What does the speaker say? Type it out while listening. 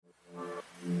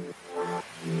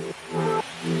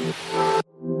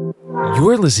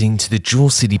You're listening to the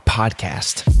Jewel City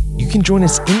Podcast. You can join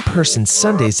us in person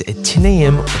Sundays at 10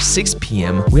 a.m. or 6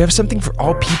 p.m. We have something for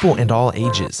all people and all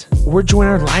ages. Or join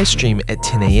our live stream at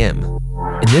 10 a.m.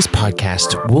 In this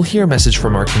podcast, we'll hear a message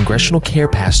from our Congressional Care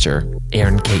Pastor,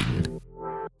 Aaron Caton.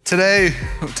 Tonight,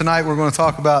 we're going to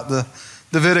talk about the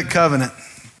Davidic covenant.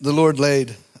 The Lord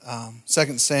laid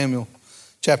 2 Samuel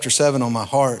chapter 7 on my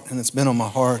heart, and it's been on my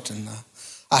heart, and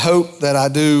I hope that I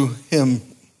do him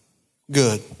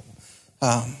good.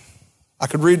 I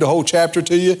could read the whole chapter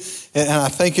to you, and I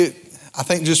think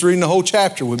just reading the whole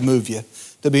chapter would move you,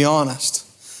 to be honest.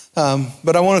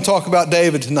 But I want to talk about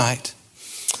David tonight.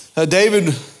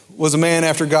 David was a man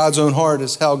after God's own heart,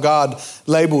 is how God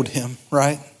labeled him,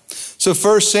 right? So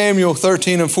 1 Samuel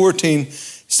 13 and 14,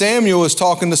 Samuel is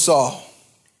talking to Saul,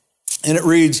 and it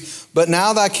reads, "But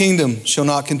now thy kingdom shall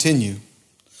not continue.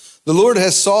 The Lord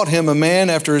has sought him a man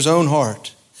after his own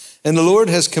heart, and the Lord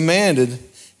has commanded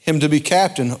him to be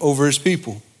captain over his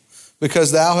people,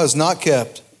 because thou hast not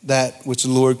kept that which the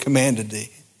Lord commanded thee."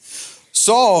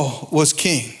 Saul was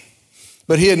king,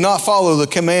 but he had not followed the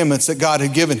commandments that God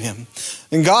had given him.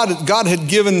 And God had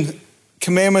given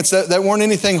commandments that weren't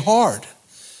anything hard.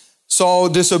 Saul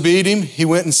disobeyed him. He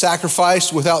went and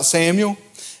sacrificed without Samuel,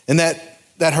 and that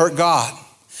hurt God.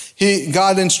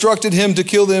 God instructed him to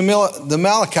kill the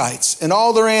Amalekites and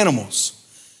all their animals,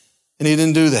 and he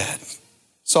didn't do that.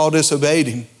 Saul disobeyed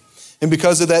him. And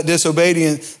because of that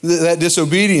disobedience,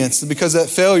 because of that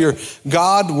failure,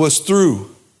 God was through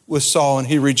with Saul and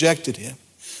he rejected him.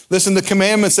 Listen, the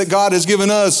commandments that God has given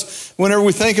us, whenever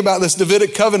we think about this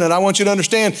Davidic covenant, I want you to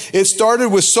understand, it started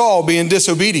with Saul being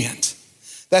disobedient.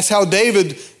 That's how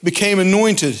David became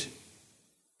anointed.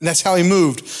 And that's how he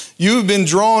moved. You've been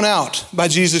drawn out by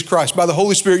Jesus Christ, by the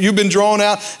Holy Spirit. You've been drawn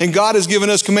out, and God has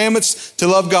given us commandments to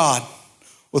love God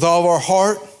with all of our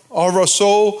heart, all of our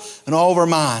soul, and all of our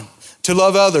mind. To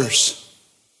love others.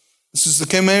 This is the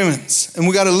commandments. And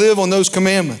we got to live on those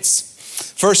commandments.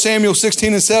 1 Samuel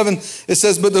 16 and 7, it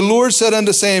says, "But the Lord said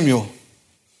unto Samuel,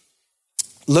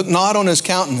 Look not on his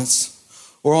countenance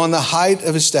or on the height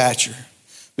of his stature,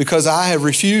 because I have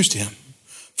refused him.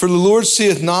 For the Lord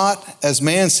seeth not as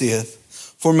man seeth,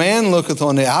 for man looketh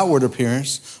on the outward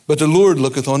appearance, but the Lord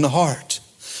looketh on the heart."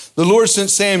 The Lord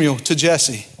sent Samuel to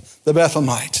Jesse, the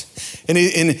Bethlehemite. And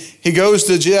he goes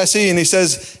to Jesse and he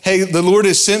says, "Hey, the Lord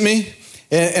has sent me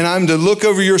and I'm to look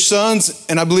over your sons.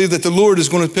 And I believe that the Lord is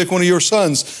going to pick one of your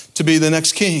sons to be the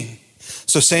next king."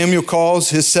 So Samuel calls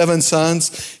his 7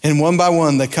 sons, and one by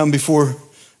one they come before,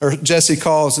 or Jesse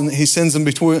calls and he sends them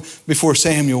before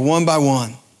Samuel one by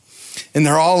one. And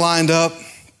they're all lined up,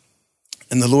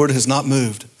 and the Lord has not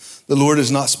moved. The Lord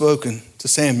has not spoken to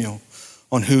Samuel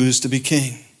on who is to be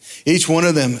king. Each one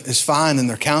of them is fine in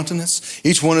their countenance.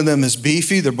 Each one of them is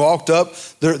beefy. They're bulked up.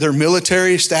 Their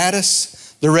military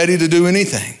status. They're ready to do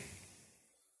anything.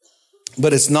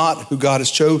 But it's not who God has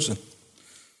chosen.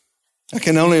 I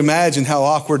can only imagine how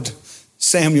awkward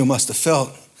Samuel must have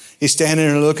felt. He's standing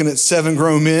there looking at 7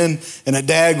 grown men and a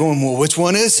dad going, "Well, which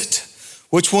one is it?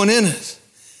 Which one is it?"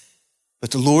 But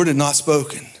the Lord had not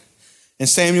spoken. And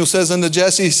Samuel says unto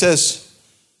Jesse, he says,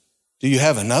 "Do you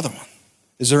have another one?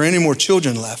 Is there any more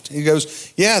children left?" He goes,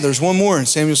 "Yeah, there's one more." And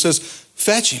Samuel says,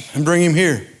 "Fetch him and bring him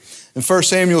here." In 1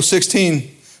 Samuel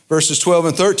 16, verses 12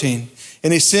 and 13,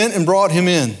 "And he sent and brought him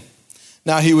in.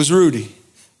 Now he was ruddy,"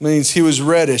 means he was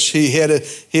reddish. He had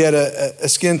a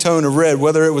skin tone of red,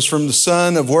 whether it was from the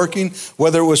sun of working,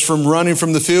 whether it was from running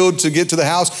from the field to get to the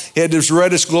house. He had this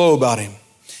reddish glow about him.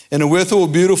 "And withal a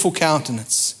beautiful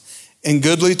countenance, and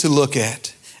goodly to look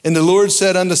at. And the Lord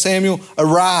said unto Samuel,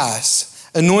 Arise,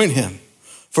 anoint him,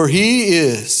 for he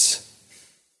is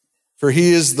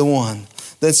the one."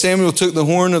 Then Samuel took the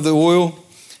horn of the oil,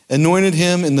 anointed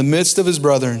him in the midst of his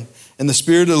brethren, and the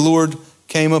Spirit of the Lord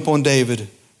came upon David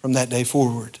from that day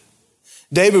forward.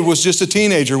 David was just a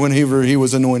teenager when he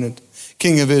was anointed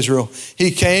king of Israel.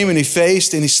 He came and he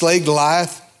faced and he slayed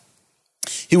Goliath.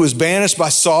 He was banished by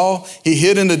Saul. He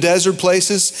hid in the desert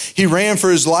places. He ran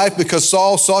for his life because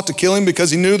Saul sought to kill him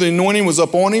because he knew the anointing was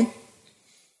upon him.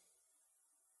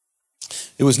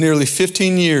 It was nearly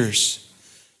 15 years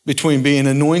between being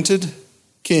anointed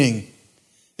king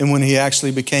and when he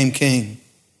actually became king.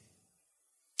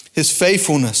 His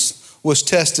faithfulness was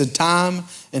tested time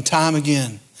and time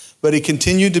again, but he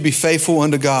continued to be faithful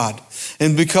unto God.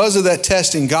 And because of that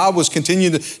testing, God was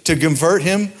continuing to convert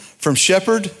him from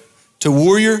shepherd to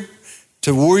warrior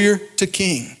to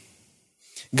king.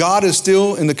 God is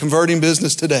still in the converting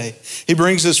business today. He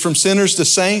brings us from sinners to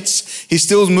saints. He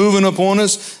still is moving upon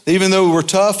us. Even though we're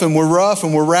tough and we're rough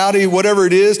and we're rowdy, whatever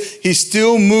it is, He's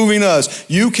still moving us.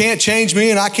 You can't change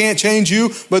me and I can't change you,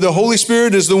 but the Holy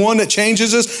Spirit is the one that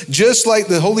changes us, just like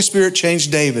the Holy Spirit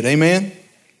changed David. Amen?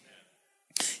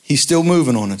 He's still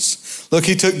moving on us. Look,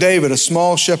 He took David, a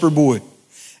small shepherd boy,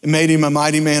 and made him a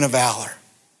mighty man of valor.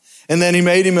 And then He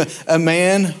made him a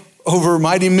man over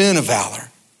mighty men of valor.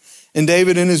 And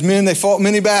David and his men, they fought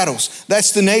many battles.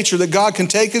 That's the nature, that God can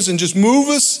take us and just move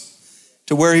us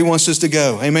to where He wants us to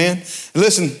go. Amen? And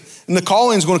listen, and the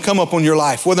calling is going to come up on your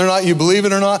life. Whether or not you believe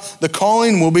it or not, the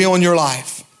calling will be on your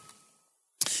life.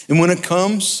 And when it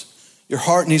comes, your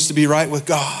heart needs to be right with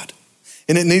God.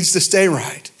 And it needs to stay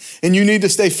right. And you need to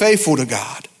stay faithful to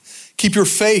God. Keep your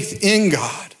faith in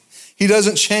God. He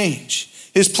doesn't change.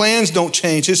 His plans don't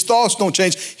change. His thoughts don't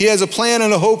change. He has a plan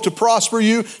and a hope to prosper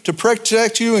you, to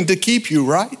protect you, and to keep you,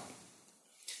 right?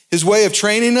 His way of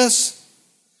training us,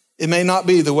 it may not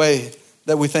be the way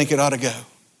that we think it ought to go.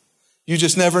 You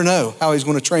just never know how He's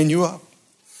going to train you up.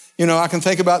 You know, I can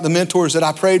think about the mentors that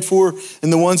I prayed for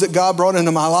and the ones that God brought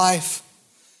into my life,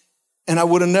 and I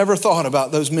would have never thought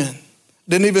about those men.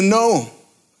 Didn't even know them.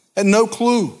 Had no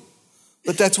clue.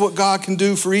 But that's what God can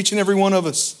do for each and every one of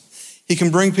us. He can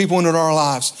bring people into our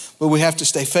lives, but we have to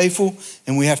stay faithful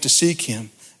and we have to seek Him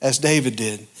as David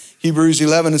did. Hebrews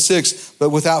 11:6, but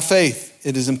without faith,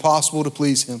 it is impossible to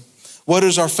please Him. What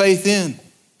is our faith in?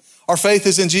 Our faith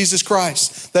is in Jesus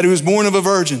Christ, that He was born of a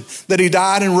virgin, that He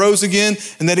died and rose again,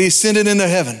 and that He ascended into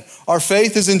heaven. Our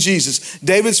faith is in Jesus.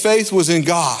 David's faith was in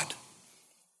God.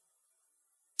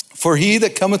 For he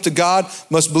that cometh to God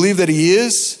must believe that He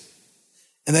is,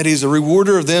 and that He is a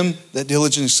rewarder of them that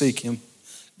diligently seek Him.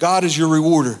 God is your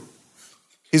rewarder.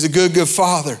 He's a good, good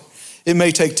Father. It may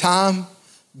take time,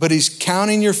 but He's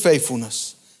counting your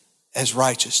faithfulness as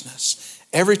righteousness.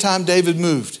 Every time David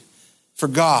moved for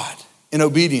God in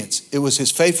obedience, it was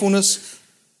his faithfulness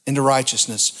into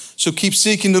righteousness. So keep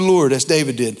seeking the Lord as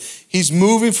David did. He's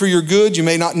moving for your good. You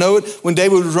may not know it. When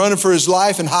David was running for his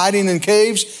life and hiding in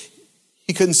caves,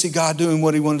 he couldn't see God doing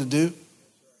what He wanted to do.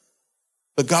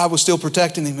 But God was still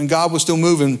protecting him, and God was still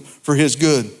moving for his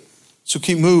good. So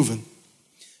keep moving.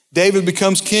 David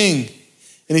becomes king,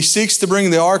 and he seeks to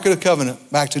bring the Ark of the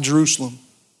Covenant back to Jerusalem.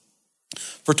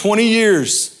 For 20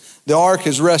 years, the Ark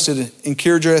has rested in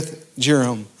Kirjath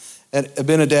Jearim at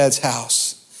Abinadab's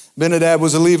house. Abinadab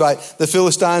was a Levite. The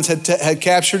Philistines had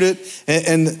captured it,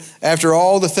 and after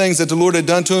all the things that the Lord had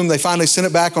done to him, they finally sent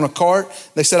it back on a cart.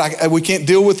 They said, we can't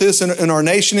deal with this in our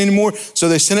nation anymore, so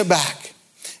they sent it back.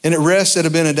 And it rests at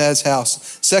Abinadab's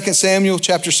house. 2 Samuel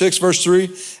chapter 6, verse 3,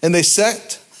 and they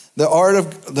set the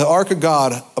ark of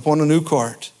God upon a new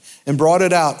cart and brought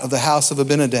it out of the house of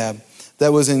Abinadab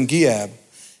that was in Giab.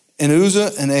 And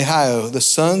Uzzah and Ahio, the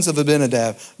sons of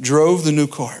Abinadab, drove the new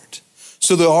cart.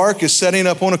 So the ark is setting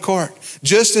up on a cart.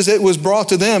 Just as it was brought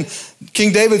to them,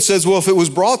 King David says, well, if it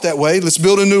was brought that way, let's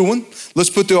build a new one.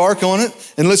 Let's put the ark on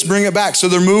it and let's bring it back. So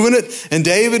they're moving it. And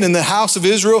David and the house of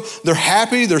Israel, they're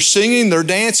happy, they're singing, they're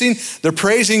dancing, they're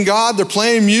praising God, they're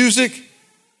playing music,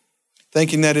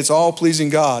 thinking that it's all pleasing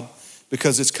God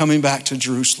because it's coming back to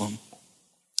Jerusalem.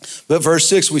 But verse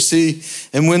 6 we see,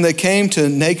 and when they came to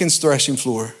Nachon's threshing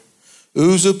floor,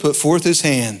 Uzzah put forth his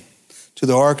hand to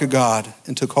the ark of God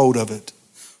and took hold of it,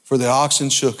 for the oxen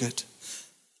shook it.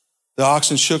 The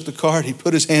oxen shook the cart. He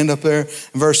put his hand up there.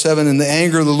 In verse 7, and the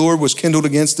anger of the Lord was kindled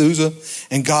against Uzzah,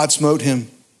 and God smote him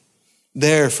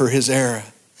there for his error.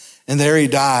 And there he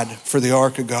died for the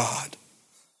ark of God.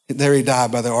 There he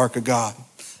died by the ark of God.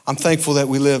 I'm thankful that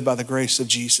we live by the grace of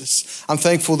Jesus. I'm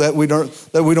thankful that we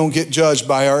don't get judged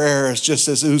by our errors just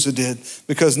as Uzzah did,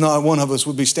 because not one of us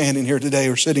would be standing here today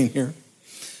or sitting here.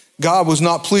 God was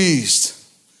not pleased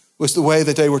with the way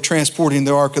that they were transporting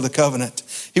the Ark of the Covenant.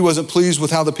 He wasn't pleased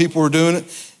with how the people were doing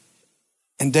it.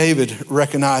 And David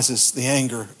recognizes the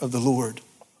anger of the Lord.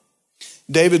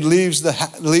 David leaves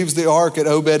the ark at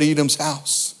Obed-Edom's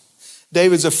house.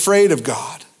 David's afraid of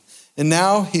God. And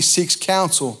now he seeks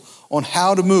counsel on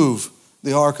how to move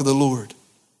the ark of the Lord.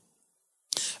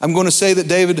 I'm going to say that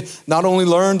David not only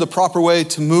learned the proper way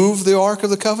to move the Ark of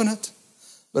the Covenant,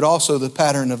 but also the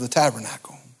pattern of the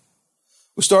tabernacle.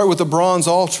 We start with the bronze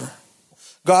altar.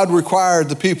 God required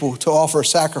the people to offer a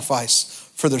sacrifice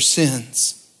for their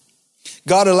sins.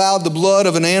 God allowed the blood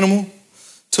of an animal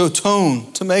to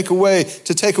atone, to take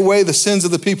away the sins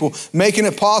of the people, making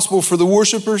it possible for the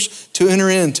worshipers to enter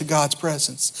into God's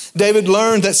presence. David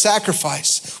learned that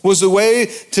sacrifice was the way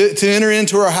to enter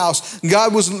into our house.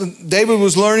 David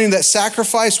was learning that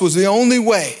sacrifice was the only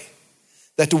way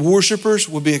that the worshipers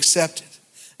would be accepted,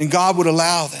 and God would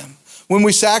allow them. When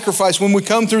we sacrifice, when we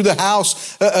come through the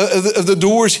house of the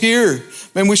doors here,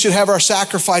 man, we should have our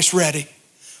sacrifice ready.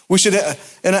 We should,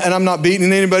 and I'm not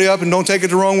beating anybody up, and don't take it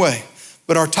the wrong way,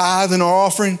 but our tithe and our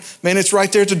offering, man, it's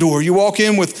right there at the door. You walk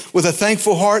in with a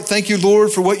thankful heart. Thank you,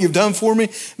 Lord, for what you've done for me.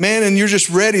 Man, and you're just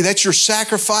ready. That's your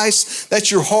sacrifice. That's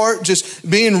your heart just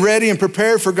being ready and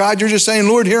prepared for God. You're just saying,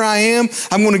 Lord, here I am.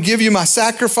 I'm going to give you my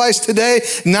sacrifice today.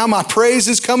 Now my praise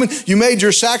is coming. You made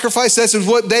your sacrifice. This is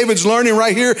what David's learning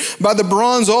right here by the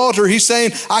bronze altar. He's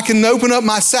saying, I can open up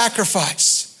my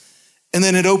sacrifice. And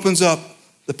then it opens up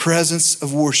the presence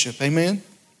of worship. Amen.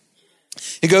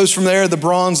 It goes from there, the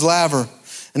bronze laver.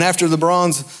 And after the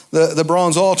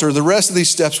bronze altar, the rest of these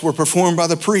steps were performed by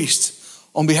the priest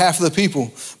on behalf of the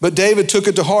people. But David took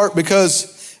it to heart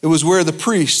because it was where the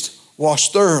priest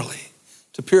washed thoroughly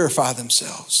to purify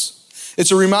themselves.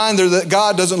 It's a reminder that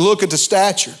God doesn't look at the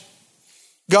stature.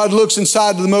 God looks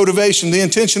inside the motivation, the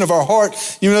intention of our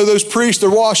heart. You know, those priests, they're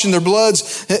washing their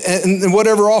bloods and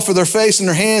whatever off of their face and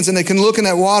their hands, and they can look in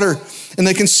that water and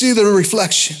they can see their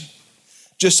reflection.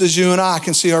 Just as you and I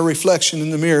can see our reflection in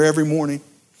the mirror every morning.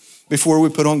 Before we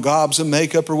put on gobs of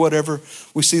makeup or whatever,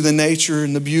 we see the nature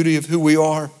and the beauty of who we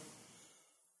are.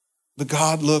 But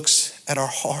God looks at our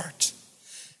heart.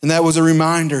 And that was a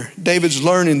reminder. David's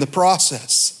learning the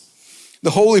process.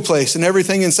 The holy place and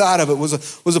everything inside of it was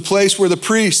a place where the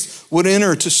priest would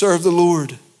enter to serve the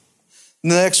Lord.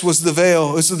 Next was the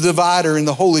veil. It was the divider in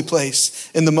the holy place,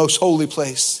 in the most holy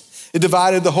place. It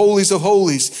divided the holies of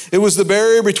holies. It was the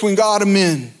barrier between God and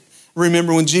men.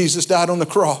 Remember when Jesus died on the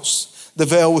cross? The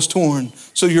veil was torn,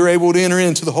 so you're able to enter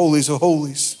into the holies of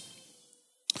holies.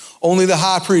 Only the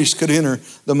high priest could enter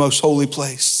the most holy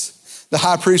place. The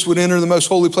high priest would enter the most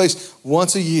holy place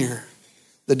once a year,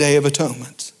 the Day of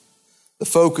Atonement. The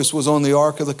focus was on the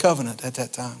Ark of the Covenant at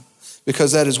that time,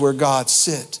 because that is where God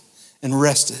sit and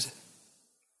rested.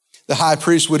 The high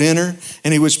priest would enter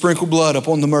and he would sprinkle blood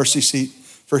upon the mercy seat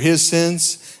for his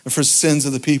sins and for the sins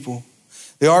of the people.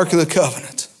 The Ark of the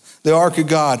Covenant, the Ark of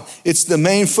God, it's the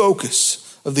main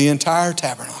focus of the entire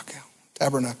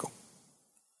tabernacle.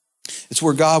 It's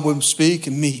where God would speak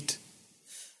and meet.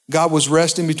 God was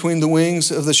resting between the wings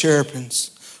of the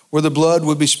cherubims, where the blood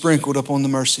would be sprinkled upon the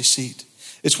mercy seat.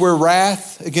 It's where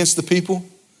wrath against the people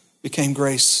became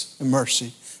grace and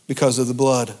mercy because of the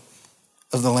blood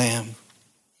of the Lamb.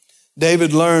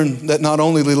 David learned that not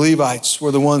only the Levites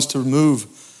were the ones to move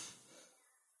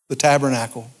the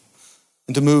tabernacle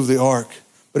and to move the ark,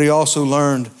 but he also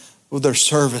learned with their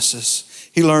services.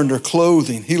 He learned their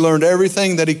clothing. He learned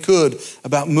everything that he could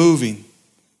about moving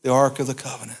the Ark of the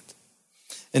Covenant.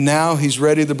 And now he's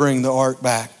ready to bring the ark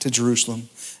back to Jerusalem.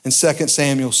 In 2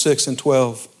 Samuel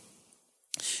 6:12.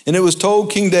 And it was told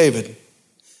King David,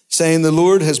 saying, the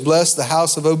Lord has blessed the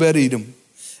house of Obed-Edom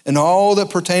and all that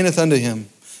pertaineth unto him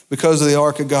because of the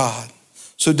ark of God.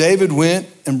 So David went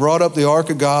and brought up the ark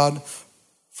of God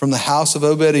from the house of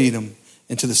Obed-Edom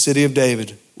into the city of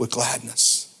David with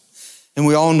gladness. And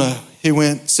we all know he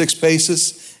went 6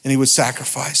 paces and he would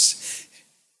sacrifice.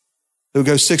 They would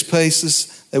go 6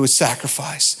 paces, they would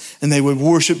sacrifice, and they would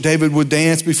worship. David would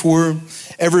dance before him.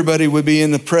 Everybody would be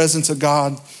in the presence of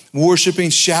God, worshiping,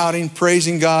 shouting,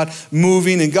 praising God,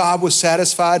 moving, and God was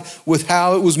satisfied with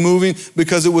how it was moving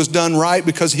because it was done right,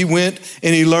 because he went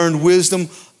and he learned wisdom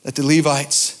that the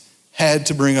Levites had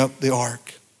to bring up the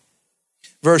ark.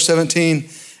 Verse 17,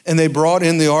 and they brought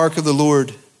in the ark of the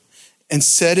Lord and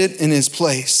set it in his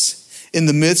place in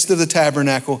the midst of the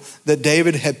tabernacle that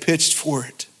David had pitched for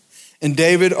it. And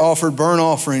David offered burnt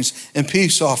offerings and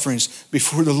peace offerings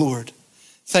before the Lord.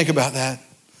 Think about that.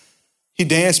 He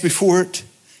danced before it.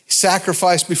 He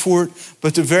sacrificed before it.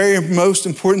 But the very most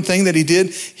important thing that he did,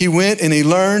 he went and he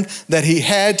learned that he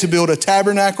had to build a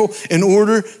tabernacle in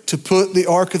order to put the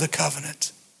Ark of the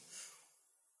Covenant.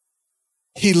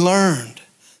 He learned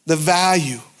the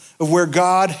value of where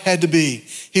God had to be.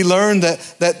 He learned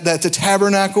that the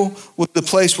tabernacle was the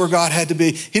place where God had to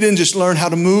be. He didn't just learn how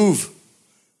to move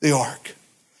the ark,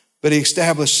 but he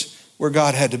established where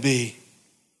God had to be.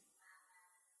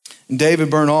 And David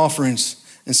burnt offerings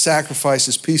and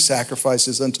sacrifices, peace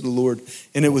sacrifices unto the Lord,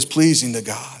 and it was pleasing to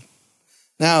God.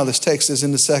 Now this takes us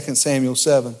into 2 Samuel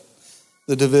 7,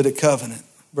 the Davidic covenant,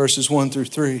 verses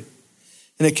 1-3.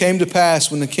 And it came to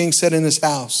pass when the king sat in his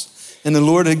house, and the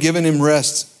Lord had given him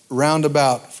rest round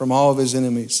about from all of his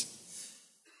enemies.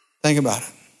 Think about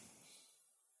it.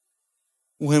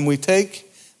 When we take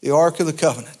the Ark of the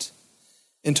Covenant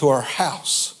into our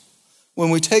house, when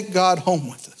we take God home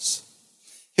with us,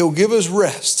 he'll give us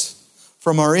rest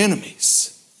from our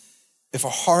enemies if our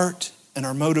heart and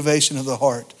our motivation of the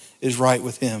heart is right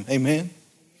with him. Amen.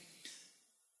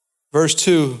 Verse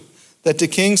 2, that the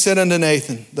king said unto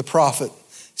Nathan, the prophet,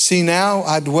 see now,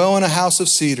 I dwell in a house of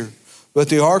cedar, but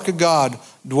the ark of God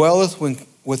dwelleth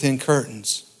within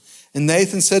curtains. And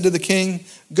Nathan said to the king,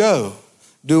 go,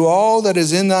 do all that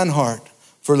is in thine heart,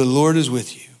 for the Lord is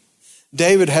with you.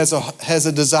 David has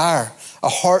a desire, a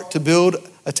heart to build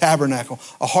a tabernacle,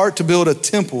 a heart to build a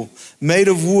temple made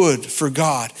of wood for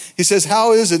God. He says,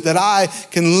 how is it that I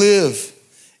can live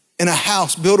in a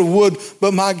house built of wood,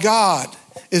 but my God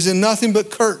is in nothing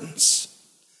but curtains?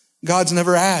 God's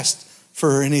never asked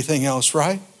for anything else,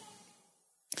 right?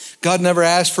 God never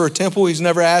asked for a temple. He's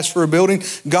never asked for a building.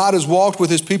 God has walked with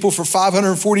his people for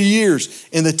 540 years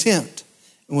in the tent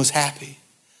and was happy.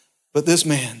 But this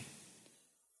man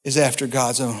is after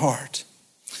God's own heart.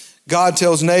 God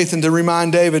tells Nathan to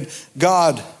remind David,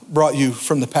 God brought you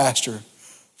from the pasture,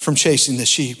 from chasing the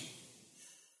sheep.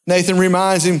 Nathan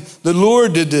reminds him, the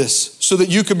Lord did this so that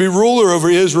you could be ruler over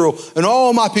Israel and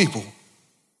all my people.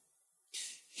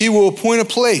 He will appoint a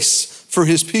place for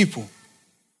his people.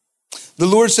 The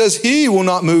Lord says he will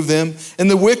not move them, and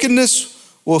the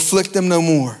wickedness will afflict them no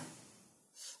more.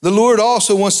 The Lord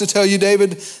also wants to tell you,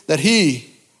 David, that he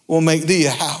will make thee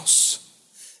a house.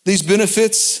 These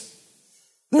benefits,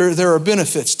 there are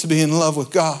benefits to being in love with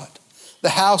God. The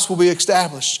house will be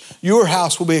established. Your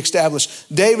house will be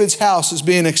established. David's house is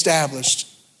being established.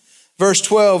 Verse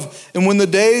 12, and when the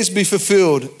days be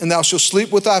fulfilled, and thou shalt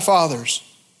sleep with thy fathers,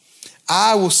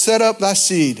 I will set up thy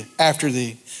seed after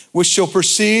thee, which shall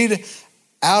proceed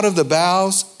out of the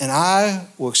boughs, and I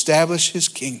will establish his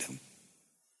kingdom.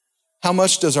 How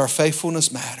much does our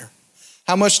faithfulness matter?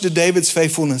 How much did David's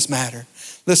faithfulness matter?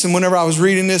 Listen, whenever I was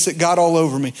reading this, it got all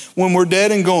over me. When we're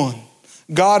dead and gone,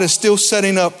 God is still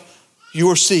setting up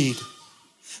your seed.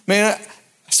 Man,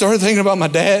 I started thinking about my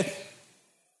dad.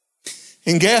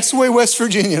 In Gasaway, West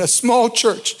Virginia, a small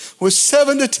church with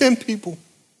 7 to 10 people.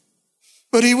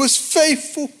 But he was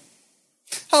faithful.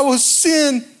 I was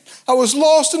sin. I was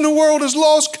lost in the world as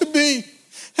lost could be.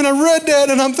 And I read that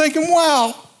and I'm thinking,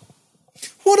 wow,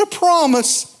 what a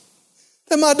promise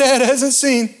that my dad hasn't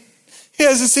seen. He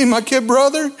hasn't seen my kid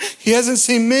brother. He hasn't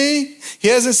seen me. He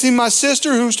hasn't seen my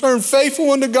sister who's turned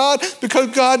faithful unto God because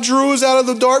God drew us out of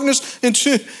the darkness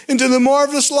into the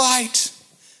marvelous light.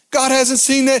 God hasn't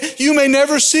seen that. You may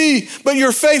never see, but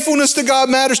your faithfulness to God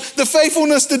matters. The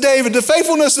faithfulness to David, the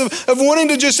faithfulness of wanting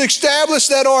to just establish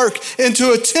that ark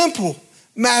into a temple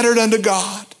mattered unto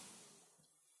God.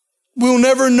 We'll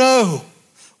never know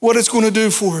what it's going to do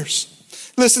for us.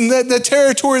 Listen, that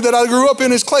territory that I grew up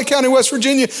in is Clay County, West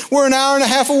Virginia. We're an hour and a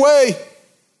half away.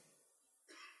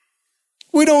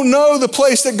 We don't know the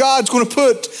place that God's going to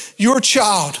put your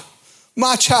child,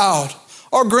 my child,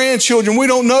 our grandchildren. We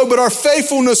don't know, but our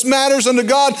faithfulness matters unto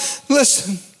God.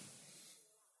 Listen,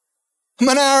 I'm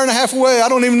an hour and a half away. I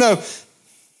don't even know.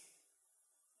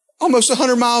 Almost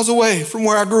 100 miles away from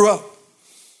where I grew up.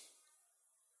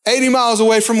 80 miles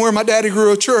away from where my daddy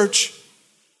grew a church.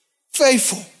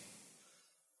 Faithful.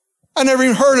 I never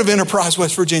even heard of Enterprise,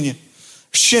 West Virginia,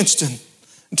 Shinston,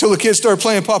 until the kids started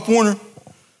playing Pop Warner.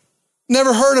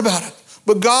 Never heard about it.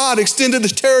 But God extended the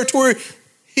territory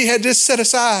he had just set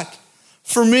aside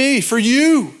for me, for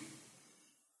you.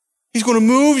 He's going to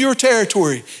move your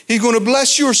territory. He's going to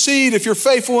bless your seed if you're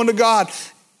faithful unto God.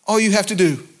 All you have to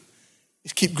do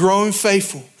is keep growing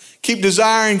faithful. Keep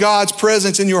desiring God's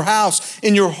presence in your house,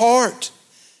 in your heart.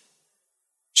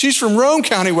 She's from Rome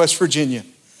County, West Virginia.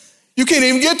 You can't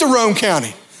even get to Rome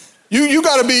County. You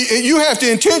have to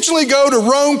intentionally go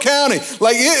to Rome County.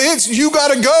 Like you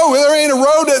got to go. There ain't a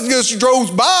road that just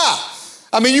goes by.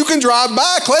 I mean, you can drive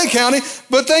by Clay County,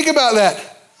 but think about that.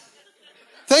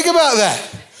 Think about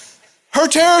that. Her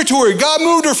territory, God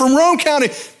moved her from Rome County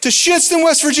to Shinston,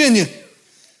 West Virginia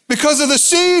because of the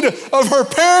seed of her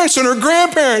parents and her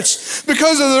grandparents,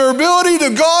 because of their ability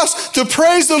to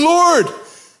praise the Lord.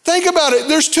 Think about it.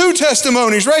 There's 2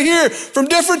 testimonies right here from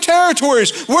different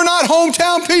territories. We're not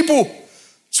hometown people.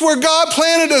 It's where God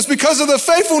planted us because of the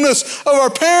faithfulness of our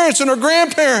parents and our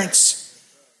grandparents.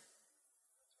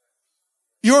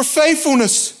 Your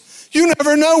faithfulness, you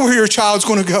never know where your child's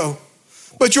going to go.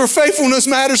 But your faithfulness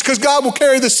matters because God will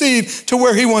carry the seed to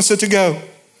where he wants it to go.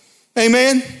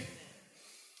 Amen?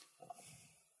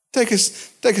 Take a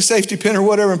safety pin or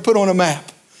whatever and put on a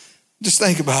map. Just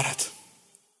think about it.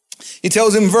 He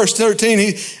tells him in verse 13,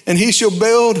 he shall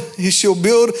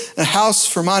build a house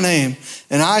for my name,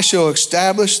 and I shall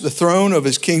establish the throne of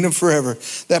his kingdom forever.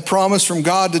 That promise from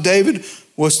God to David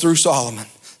was through Solomon.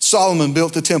 Solomon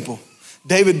built the temple.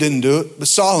 David didn't do it, but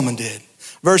Solomon did.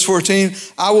 Verse 14,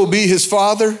 I will be his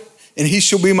father, and he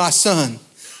shall be my son.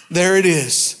 There it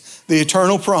is, the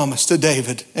eternal promise to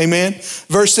David. Amen.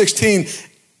 Verse 16,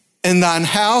 And thine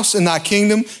house and thy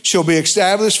kingdom shall be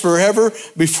established forever.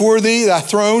 Before thee, thy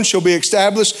throne shall be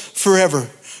established forever.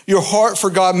 Your heart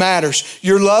for God matters.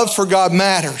 Your love for God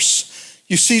matters.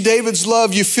 You see David's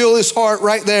love, you feel his heart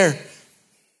right there.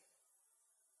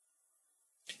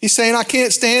 He's saying, I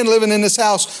can't stand living in this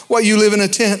house while you live in a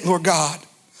tent, Lord God.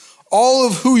 All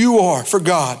of who you are for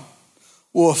God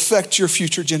will affect your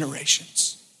future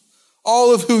generations.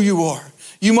 All of who you are.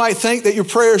 You might think that your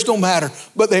prayers don't matter,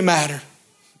 but they matter.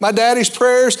 My daddy's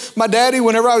prayers,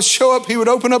 whenever I would show up, he would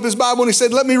open up his Bible and he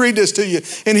said, let me read this to you.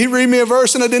 And he'd read me a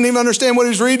verse and I didn't even understand what he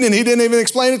was reading and he didn't even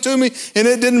explain it to me and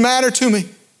it didn't matter to me.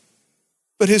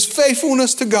 But his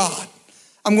faithfulness to God,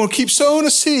 I'm going to keep sowing a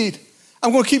seed.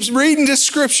 I'm going to keep reading this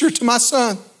scripture to my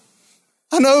son.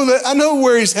 I know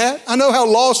where he's at. I know how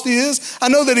lost he is. I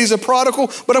know that he's a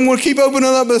prodigal, but I'm going to keep opening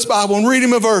up this Bible and read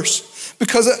him a verse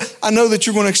because I know that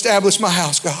you're going to establish my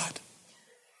house, God.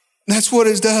 That's what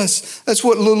it does. That's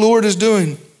what the Lord is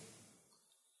doing.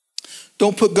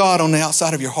 Don't put God on the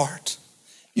outside of your heart.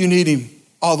 You need him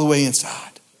all the way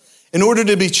inside. In order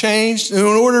to be changed, in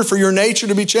order for your nature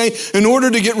to be changed, in order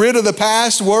to get rid of the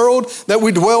past world that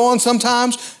we dwell on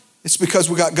sometimes, it's because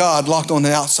we got God locked on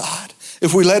the outside.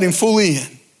 If we let him fully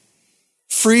in.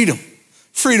 Freedom.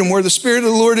 Freedom. Where the Spirit of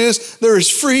the Lord is, there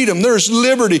is freedom. There's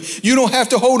liberty. You don't have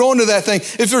to hold on to that thing.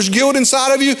 If there's guilt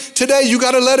inside of you, today you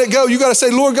got to let it go. You got to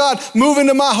say, Lord God, move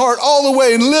into my heart all the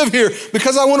way and live here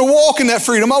because I want to walk in that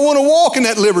freedom. I want to walk in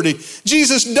that liberty.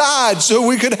 Jesus died so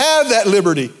we could have that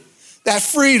liberty, that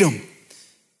freedom.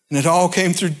 And it all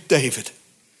came through David.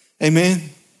 Amen.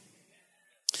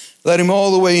 Let him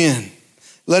all the way in.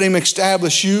 Let him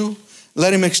establish you.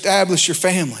 Let him establish your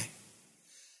family.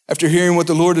 After hearing what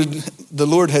the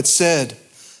Lord had said,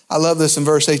 I love this in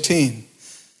verse 18.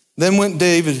 Then went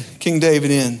King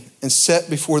David in and sat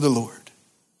before the Lord.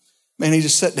 Man, he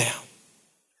just sat down.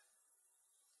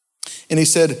 And he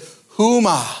said, who am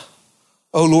I,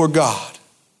 O Lord God?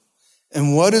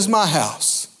 And what is my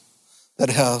house that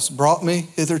has brought me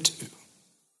hitherto?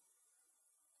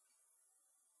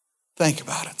 Think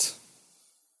about it.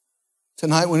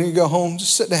 Tonight when you go home,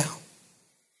 just sit down.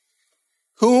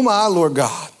 Who am I, Lord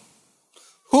God?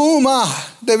 Who am I?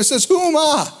 David says, who am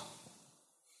I?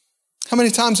 How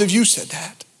many times have you said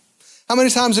that? How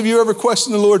many times have you ever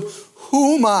questioned the Lord,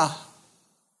 who am I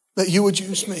that you would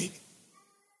use me?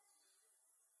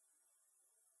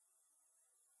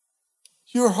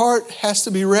 Your heart has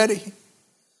to be ready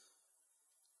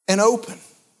and open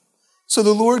so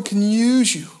the Lord can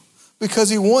use you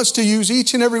because he wants to use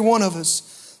each and every one of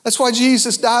us. That's why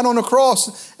Jesus died on the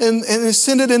cross and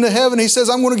ascended into heaven. He says,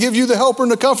 I'm going to give you the helper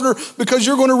and the comforter because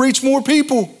you're going to reach more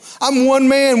people. I'm one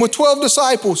man with 12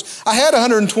 disciples. I had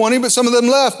 120, but some of them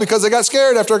left because they got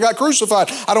scared after I got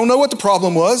crucified. I don't know what the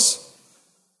problem was,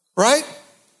 right?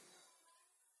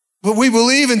 But we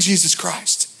believe in Jesus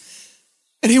Christ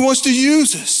and he wants to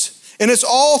use us. And it's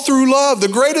all through love. The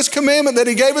greatest commandment that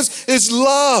he gave us is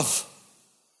love.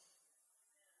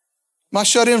 My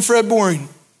shut-in Fred Boring.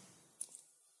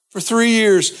 For 3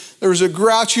 years, there was a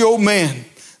grouchy old man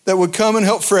that would come and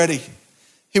help Freddie.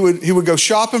 He would go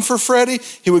shopping for Freddie.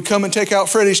 He would come and take out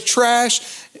Freddie's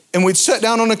trash, and we'd sit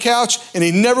down on the couch, and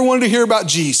he never wanted to hear about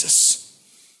Jesus.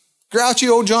 Grouchy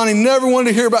old Johnny never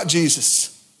wanted to hear about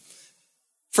Jesus.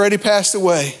 Freddie passed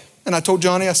away, and I told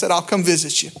Johnny, I said, I'll come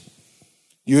visit you.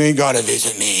 You ain't got to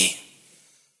visit me.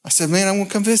 I said, man, I'm going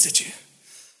to come visit you.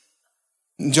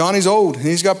 And Johnny's old, and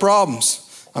he's got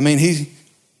problems. I mean, he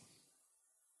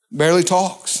barely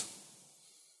talks.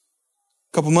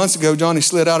 A couple months ago, Johnny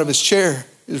slid out of his chair,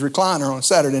 his recliner on a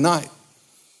Saturday night.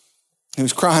 He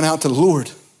was crying out to the Lord.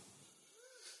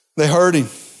 They heard him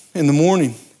in the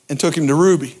morning and took him to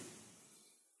Ruby.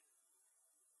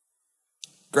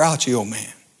 Grouchy old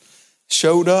man.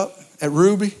 Showed up at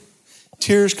Ruby.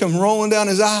 Tears come rolling down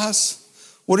his eyes.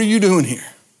 What are you doing here?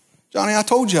 Johnny, I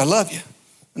told you I love you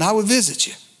and I would visit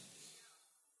you.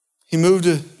 He moved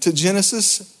to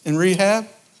Genesis in rehab.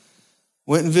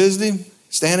 Went and visited him,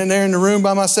 standing there in the room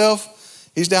by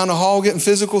myself. He's down the hall getting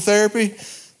physical therapy.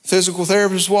 Physical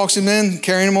therapist walks him in,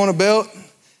 carrying him on a belt.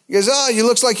 He goes, you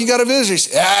looks like you got a visitor. He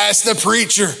says, it's the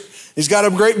preacher. He's got a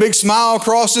great big smile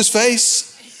across his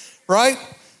face, right?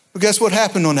 But guess what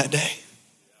happened on that day?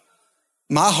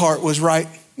 My heart was right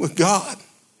with God.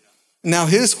 Now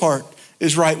his heart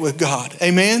is right with God.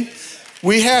 Amen?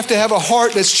 We have to have a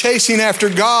heart that's chasing after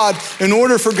God in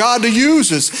order for God to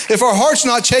use us. If our heart's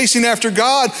not chasing after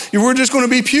God, we're just going to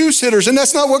be pew sitters, and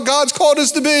that's not what God's called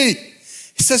us to be.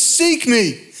 He says, seek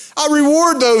me. I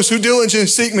reward those who diligently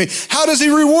seek me. How does he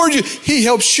reward you? He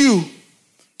helps you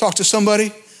talk to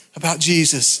somebody about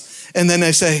Jesus, and then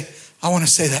they say, I want to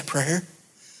say that prayer.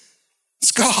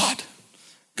 It's God.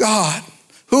 God,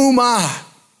 who am I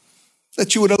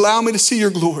that you would allow me to see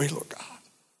your glory, Lord God?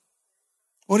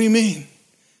 What do you mean?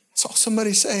 I saw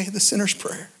somebody say the sinner's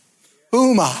prayer.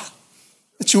 Who am I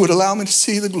that you would allow me to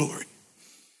see the glory?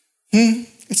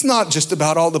 It's not just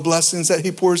about all the blessings that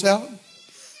he pours out.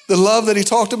 The love that he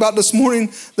talked about this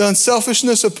morning, the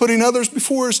unselfishness of putting others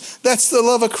before us, that's the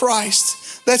love of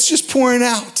Christ. That's just pouring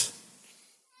out.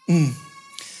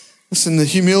 Listen, the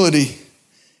humility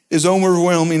is an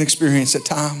overwhelming experience at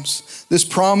times. This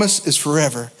promise is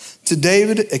forever. To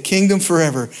David, a kingdom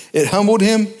forever. It humbled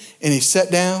him, and he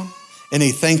sat down, and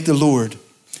he thanked the Lord.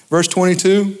 Verse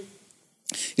 22,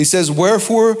 he says,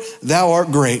 wherefore thou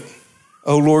art great,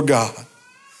 O Lord God.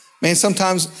 Man,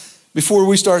 sometimes before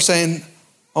we start saying,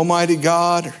 Almighty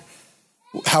God,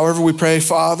 or however we pray,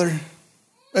 Father,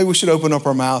 maybe we should open up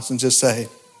our mouths and just say,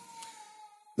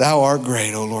 thou art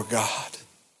great, O Lord God.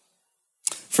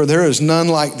 For there is none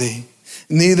like thee,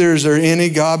 neither is there any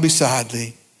God beside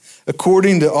thee,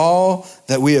 according to all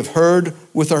that we have heard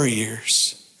with our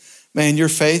ears. Man, your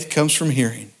faith comes from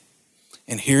hearing,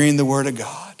 and hearing the word of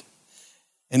God.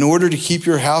 In order to keep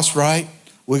your house right,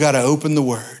 we got to open the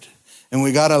word. And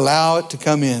we got to allow it to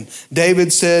come in.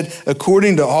 David said,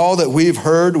 according to all that we've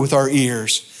heard with our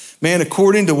ears. Man,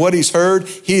 according to what he's heard,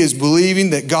 he is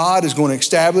believing that God is going to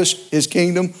establish his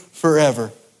kingdom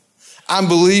forever. I'm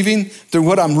believing through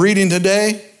what I'm reading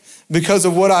today, because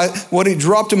of what he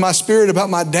dropped in my spirit about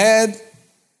my dad.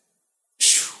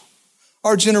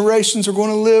 Our generations are going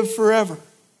to live forever.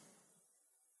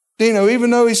 Dino, even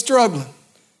though he's struggling,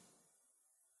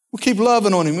 we'll keep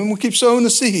loving on him and we'll keep sowing the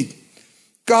seed.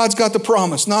 God's got the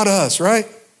promise, not us, right?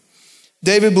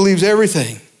 David believes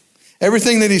everything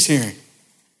that he's hearing.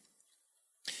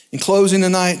 In closing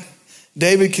tonight,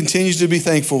 David continues to be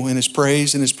thankful in his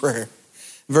praise and his prayer.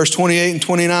 Verse 28 and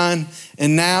 29,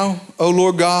 and now, O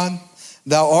Lord God,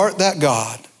 thou art that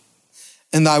God,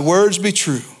 and thy words be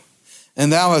true,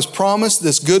 and thou hast promised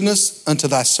this goodness unto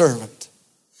thy servant.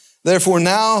 Therefore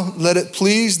now let it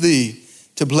please thee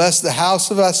to bless the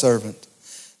house of thy servant,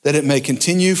 that it may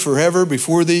continue forever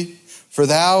before thee. For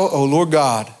thou, O Lord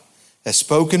God, hast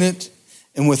spoken it,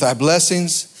 and with thy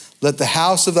blessings let the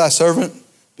house of thy servant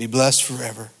be blessed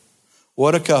forever.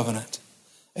 What a covenant,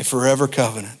 a forever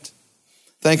covenant.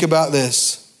 Think about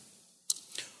this.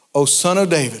 O Son of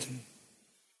David,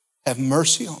 have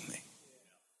mercy on me.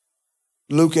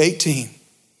 Luke 18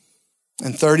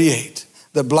 and 38.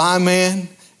 The blind man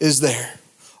is there.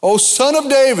 O Son of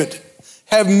David,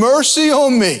 have mercy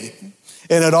on me.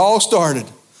 And it all started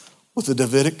with the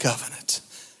Davidic covenant.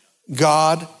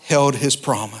 God held his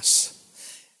promise.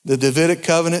 The Davidic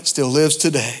covenant still lives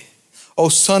today. O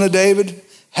Son of David,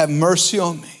 have mercy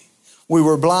on me. We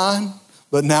were blind,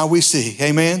 but now we see.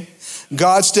 Amen.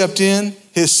 God stepped in,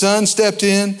 his Son stepped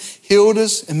in, healed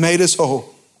us and made us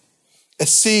whole. A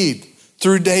seed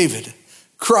through David.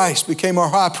 Christ became our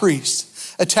high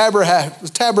priest. A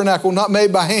tabernacle not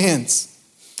made by hands.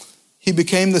 He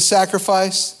became the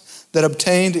sacrifice that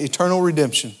obtained eternal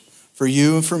redemption for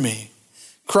you and for me.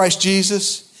 Christ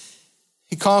Jesus,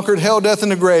 he conquered hell, death,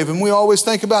 and the grave. And we always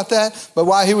think about that. But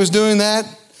while he was doing that,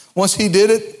 once he did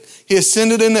it, he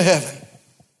ascended into heaven.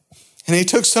 And he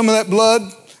took some of that blood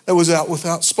that was out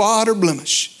without spot or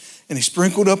blemish, and he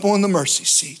sprinkled up on the mercy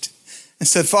seat and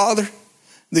said, Father,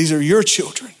 these are your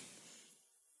children.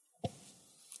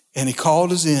 And he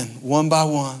called us in one by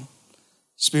one,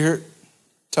 Spirit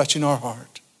touching our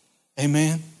heart.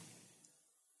 Amen.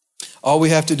 All we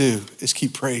have to do is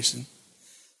keep praising.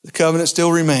 The covenant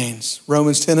still remains.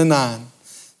 Romans 10 and 9.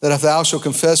 That if thou shalt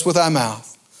confess with thy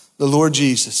mouth the Lord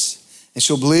Jesus, and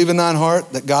shalt believe in thine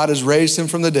heart that God has raised him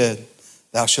from the dead,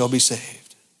 thou shalt be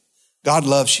saved. God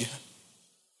loves you.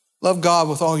 Love God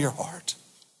with all your heart.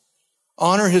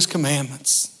 Honor his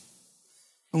commandments.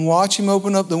 And watch him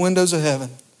open up the windows of heaven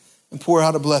and pour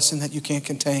out a blessing that you can't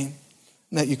contain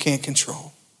and that you can't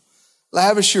control.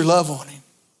 Lavish your love on him.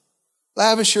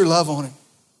 Lavish your love on him.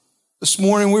 This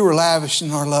morning we were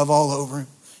lavishing our love all over him.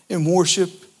 In worship,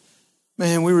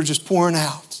 man, we were just pouring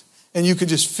out. And you could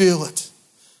just feel it.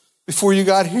 Before you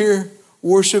got here,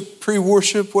 worship,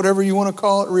 pre-worship, whatever you want to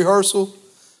call it, rehearsal,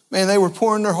 man, they were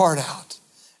pouring their heart out.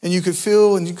 And you could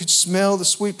feel and you could smell the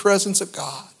sweet presence of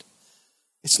God.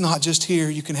 It's not just here.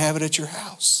 You can have it at your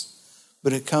house.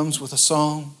 But it comes with a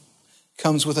song,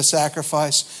 comes with a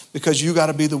sacrifice, because you got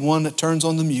to be the one that turns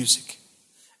on the music.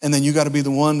 And then you got to be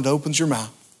the one that opens your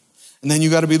mouth. And then you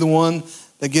got to be the one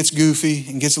that gets goofy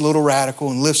and gets a little radical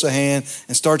and lifts a hand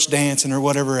and starts dancing or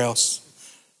whatever else.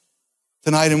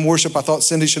 Tonight in worship, I thought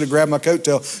Cindy should have grabbed my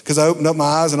coattail because I opened up my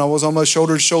eyes and I was almost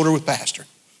shoulder to shoulder with Pastor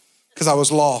because I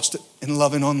was lost in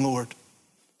loving on the Lord.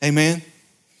 Amen.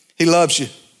 He loves you.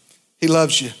 He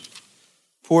loves you.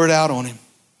 Pour it out on him.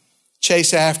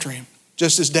 Chase after him,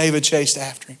 just as David chased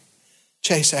after him.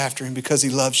 Chase after him because he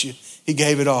loves you. He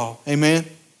gave it all. Amen.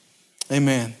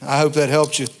 Amen. I hope that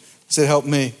helped you. It helped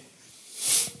me.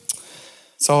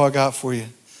 That's all I got for you.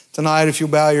 Tonight, if you'll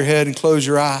bow your head and close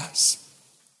your eyes.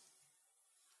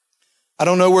 I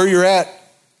don't know where you're at.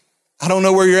 I don't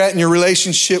know where you're at in your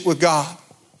relationship with God.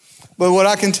 But what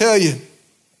I can tell you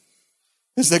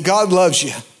is that God loves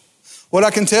you. What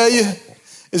I can tell you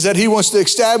is that he wants to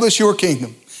establish your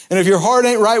kingdom. And if your heart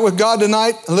ain't right with God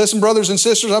tonight, and listen, brothers and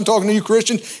sisters, I'm talking to you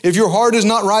Christians, if your heart is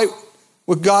not right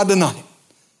with God tonight,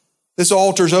 this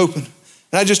altar's open.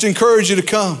 And I just encourage you to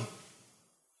come.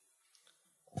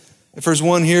 If there's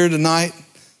one here tonight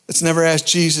that's never asked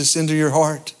Jesus into your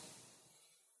heart,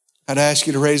 I'd ask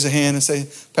you to raise a hand and say,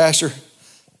 Pastor,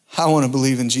 I want to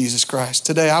believe in Jesus Christ.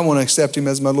 Today, I want to accept him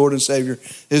as my Lord and Savior.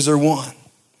 Is there one?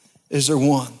 Is there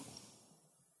one?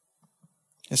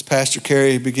 As Pastor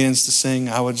Carey begins to sing,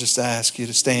 I would just ask you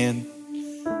to stand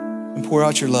and pour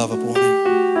out your love upon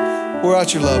him. Pour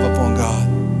out your love upon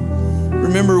God.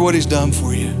 Remember what he's done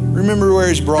for you. Remember where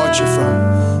he's brought you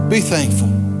from. Be thankful.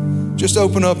 Just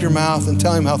open up your mouth and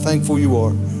tell him how thankful you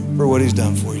are for what he's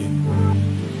done for you.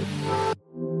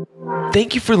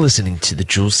 Thank you for listening to the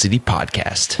Jewel City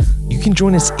Podcast. You can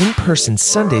join us in person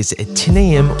Sundays at 10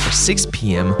 a.m. or 6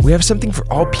 p.m. We have something for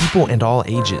all people and all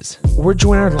ages. Or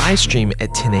join our live stream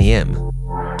at 10 a.m.